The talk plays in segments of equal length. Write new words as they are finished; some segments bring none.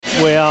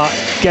We are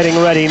getting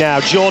ready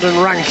now.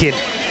 Jordan Rankin,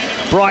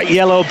 bright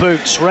yellow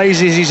boots,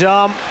 raises his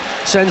arm,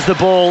 sends the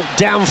ball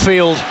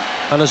downfield,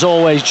 and as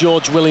always,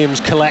 George Williams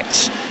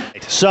collects.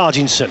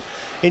 Sarginson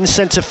in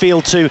centre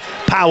field to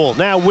Powell.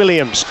 Now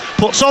Williams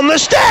puts on the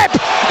step.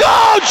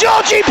 Go,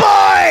 Georgie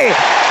boy!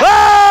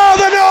 Oh,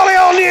 the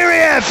Norleo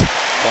Nuriev!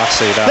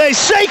 Classy, that. They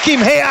seek him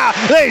here,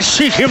 they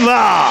seek him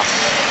there.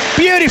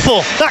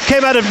 Beautiful. That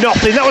came out of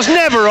nothing. That was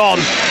never on.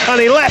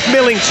 And he left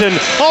Millington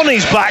on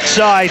his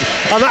backside.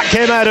 And that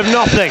came out of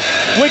nothing.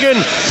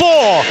 Wigan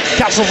 4,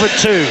 Castleford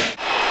 2.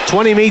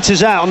 20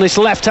 metres out on this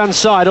left-hand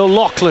side.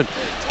 O'Loughlin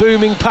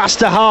booming past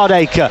to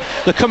Hardacre.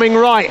 They're coming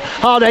right.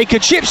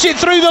 Hardacre chips it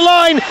through the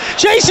line.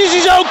 Chases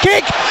his own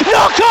kick.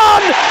 Knock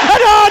on!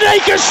 And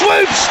Hardacre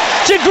swoops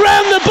to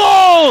ground the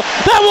ball.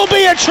 That will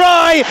be a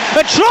try.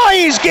 A try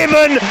is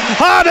given.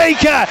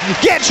 Hardacre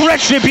gets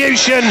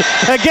retribution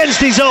against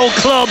his old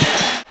club.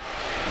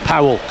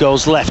 Powell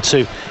goes left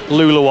to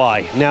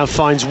Luluai. Now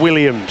finds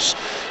Williams.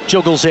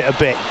 Juggles it a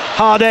bit.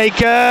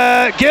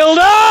 Hardacre.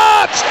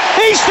 Gildart!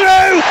 He's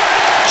through!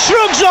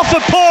 Shrugs off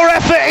a poor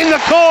effort in the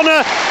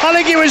corner. I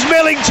think it was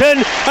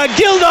Millington, and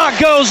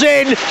Gildart goes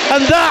in,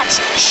 and that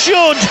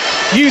should,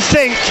 you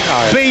think,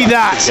 be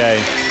that.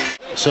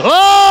 So,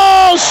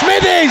 oh,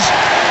 Smithies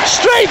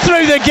straight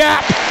through the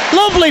gap.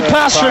 Lovely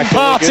pass from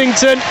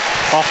Partington.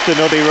 Off the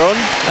nuddy run.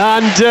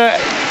 And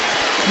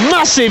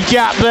massive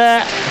gap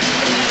there.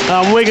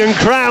 And Wigan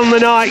crown the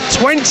night,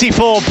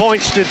 24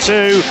 points to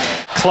 2.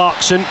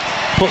 Clarkson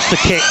puts the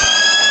kick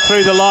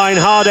through the line.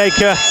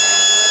 Hardacre.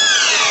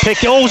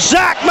 Oh,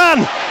 Zach,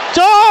 man!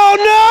 Oh,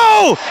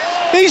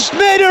 no! He's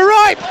made a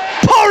right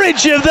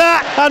porridge of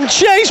that, and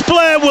Chase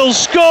Blair will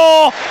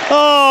score.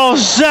 Oh,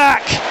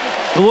 Zach!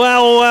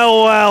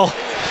 Well.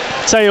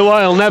 Tell you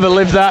what, he'll never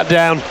live that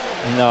down.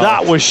 No.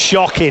 That was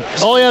shocking.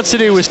 All he had to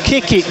do was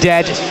kick it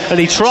dead, and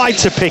he tried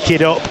to pick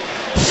it up,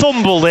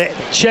 fumbled it.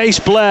 Chase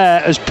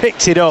Blair has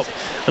picked it up,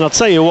 and I'll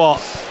tell you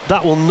what,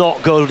 that will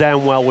not go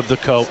down well with the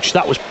coach.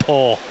 That was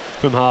poor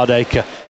from Hardacre.